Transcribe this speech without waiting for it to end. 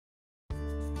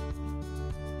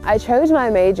I chose my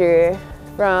major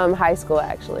from high school,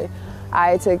 actually.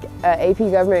 I took an AP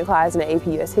government class and an AP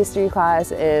US history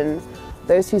class, and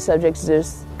those two subjects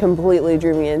just completely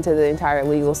drew me into the entire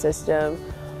legal system.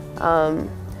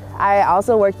 I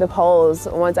also worked the polls.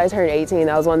 Once I turned 18,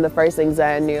 that was one of the first things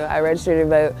that I knew. I registered to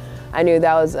vote. I knew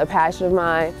that was a passion of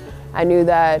mine. I knew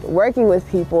that working with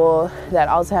people that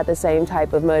also had the same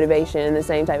type of motivation and the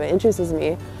same type of interest as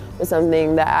me was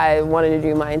something that I wanted to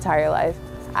do my entire life.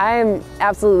 I am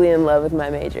absolutely in love with my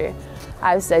major.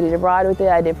 I've studied abroad with it.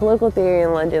 I did political theory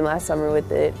in London last summer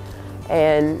with it.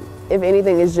 And if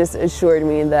anything, it's just assured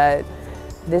me that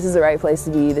this is the right place to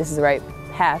be, this is the right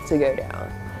path to go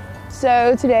down.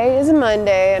 So today is a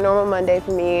Monday. A normal Monday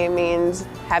for me means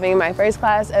having my first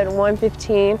class at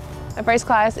 1:15. My first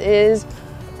class is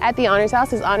at the Honors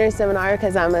House. It's Honors Seminar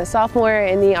because I'm a sophomore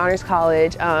in the Honors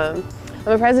College. I'm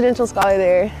a presidential scholar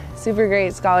there, super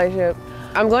great scholarship.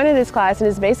 I'm going to this class, and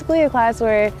it's basically a class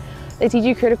where they teach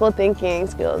you critical thinking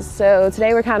skills. So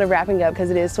today we're kind of wrapping up because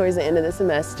it is towards the end of the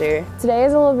semester. Today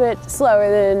is a little bit slower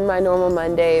than my normal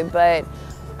Monday, but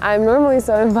I'm normally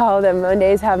so involved that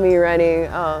Mondays have me running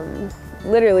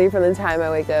literally from the time I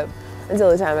wake up until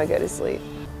the time I go to sleep.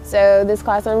 So this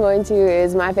class I'm going to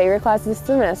is my favorite class this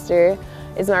semester.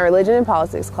 It's my religion and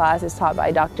politics class. It's taught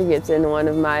by Dr. Gibson, one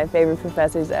of my favorite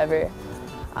professors ever.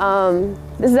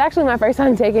 This is actually my first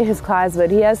time taking his class,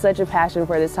 but he has such a passion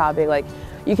for this topic. Like,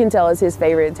 you can tell it's his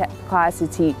favorite class to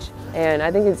teach. And I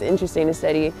think it's interesting to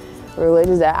study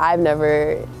religions that I've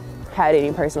never had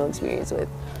any personal experience with,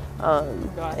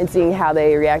 and seeing how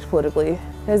they react politically,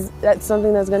 because that's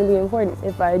something that's going to be important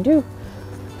if I do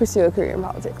pursue a career in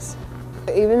politics.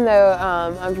 Even though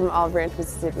I'm from Olive Branch,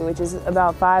 Mississippi, which is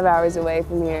about 5 hours away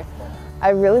from here, I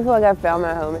really feel like I've found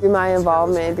my home through my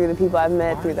involvement, through the people I've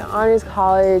met through the Honors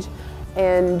College,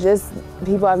 and just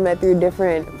people I've met through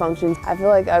different functions. I feel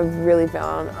like I've really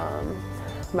found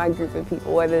my group of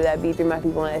people, whether that be through my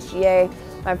people in SGA,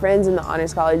 my friends in the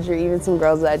Honors College, or even some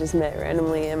girls that I just met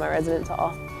randomly in my residence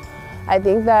hall. I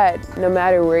think that no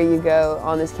matter where you go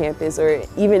on this campus, or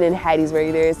even in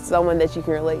Hattiesburg, there's someone that you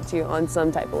can relate to on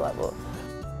some type of level.